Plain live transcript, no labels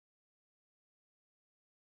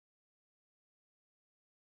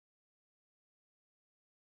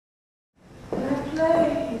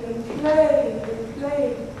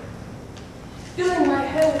played, filling my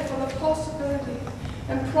head full of possibility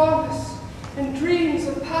and promise and dreams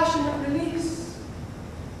of passionate release.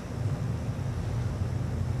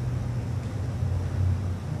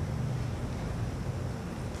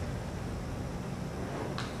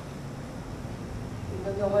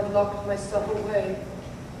 Even though I'd locked myself away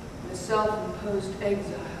in a self-imposed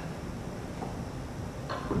exile,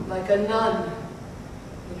 like a nun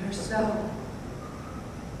in her cell.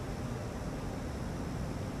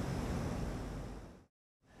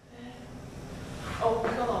 Oh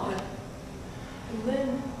God. And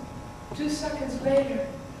then, 2 seconds later,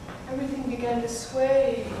 everything began to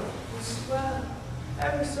sway and swell,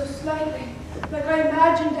 ever so slightly, like I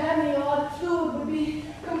imagined any odd fluid would be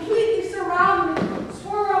completely surrounding me,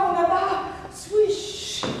 swirling about,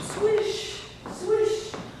 swish, swish,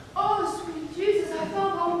 swish. Oh, sweet Jesus, I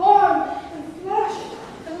felt all warm and flushed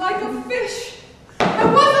and like a fish. I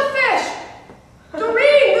was a fish!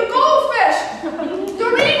 Doreen, the goldfish!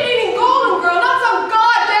 Doreen meaning golden girl, not some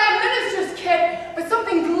goddamn minister's kid, but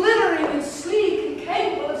something glittering and sleek and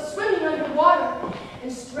capable of swimming underwater.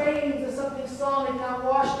 And strains of something sonic now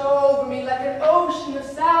washed over me like an ocean of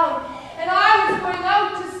sound. And I was going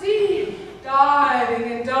out to sea,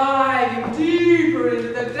 diving and diving deeper into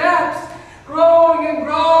the depths, growing and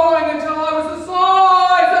growing until I was the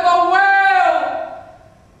size of a whale.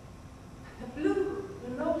 And the blue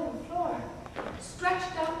linoleum floor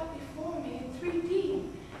stretched out before me in 3D,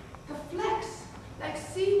 the flecks like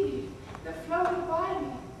seaweed that floated by me,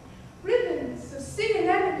 ribbons of sea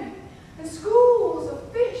anemone and schools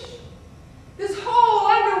of fish, this whole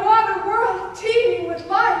underwater world teeming with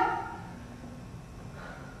life.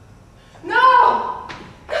 No,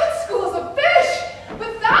 not schools of fish,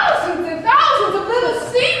 but thousands and thousands of little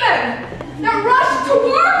seamen that rushed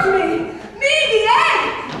towards me, the egg,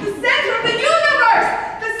 the center of the universe,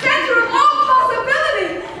 the center of all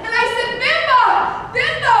possibility. And I said, Bimbo,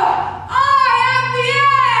 Bimbo, I am the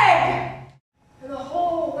egg. And the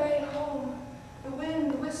whole way home, the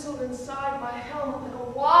wind whistled inside my helmet like a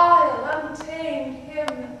wild, untamed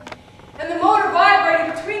hymn. And the motor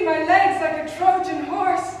vibrated between my legs like a Trojan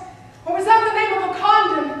horse. Or was that the name of a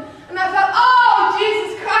condom? And I thought, oh,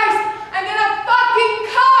 Jesus Christ, I'm gonna fucking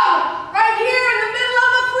come right here in the middle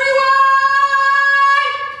of the freeway!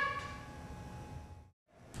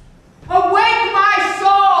 Awake my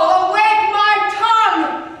soul, awake my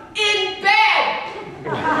tongue, in bed!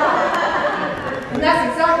 And that's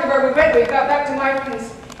exactly where we went. We got back to Martin's,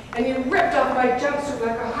 and he ripped off my jumpsuit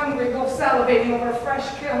like a hungry wolf salivating over a fresh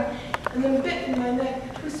kill, and then bit in my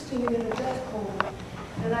neck, twisting it in a death hold.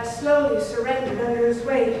 And I slowly surrendered under his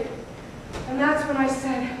weight. And that's when I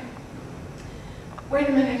said, wait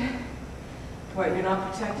a minute. What, you're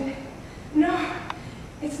not protected? No,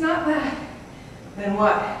 it's not that. Then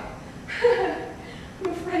what?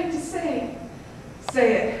 I'm afraid to say.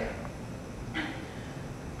 Say it.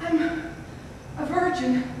 I'm a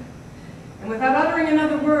virgin. And without uttering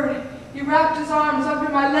another word, he wrapped his arms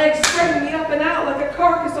under my legs, spreading me up and out like a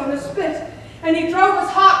carcass on a spit. And he drove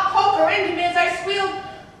his hot poker into me as I squealed,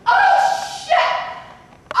 oh shit!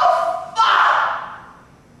 Oh fuck!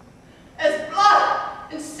 As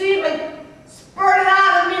blood and semen spurted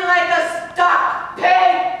out of me like a stuck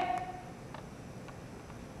pig.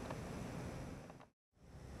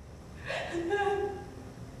 And then,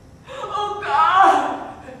 oh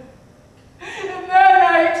God! And then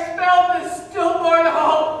I expelled this stillborn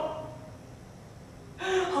hope.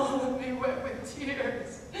 All of me wet with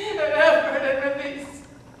tears and effort and release,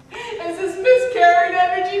 as this miscarried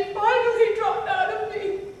energy finally dropped out of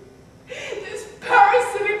me. This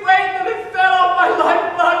parasitic weight that had fed off my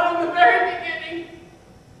lifeblood from the very beginning,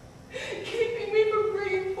 keeping me from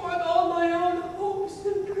bringing forth all my own hopes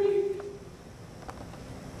and dreams.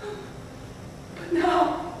 But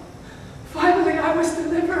now, finally I was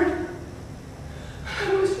delivered.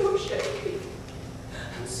 I was so shaky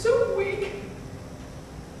and so weak,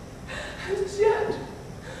 and yet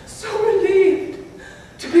so relieved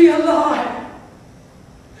to be alive.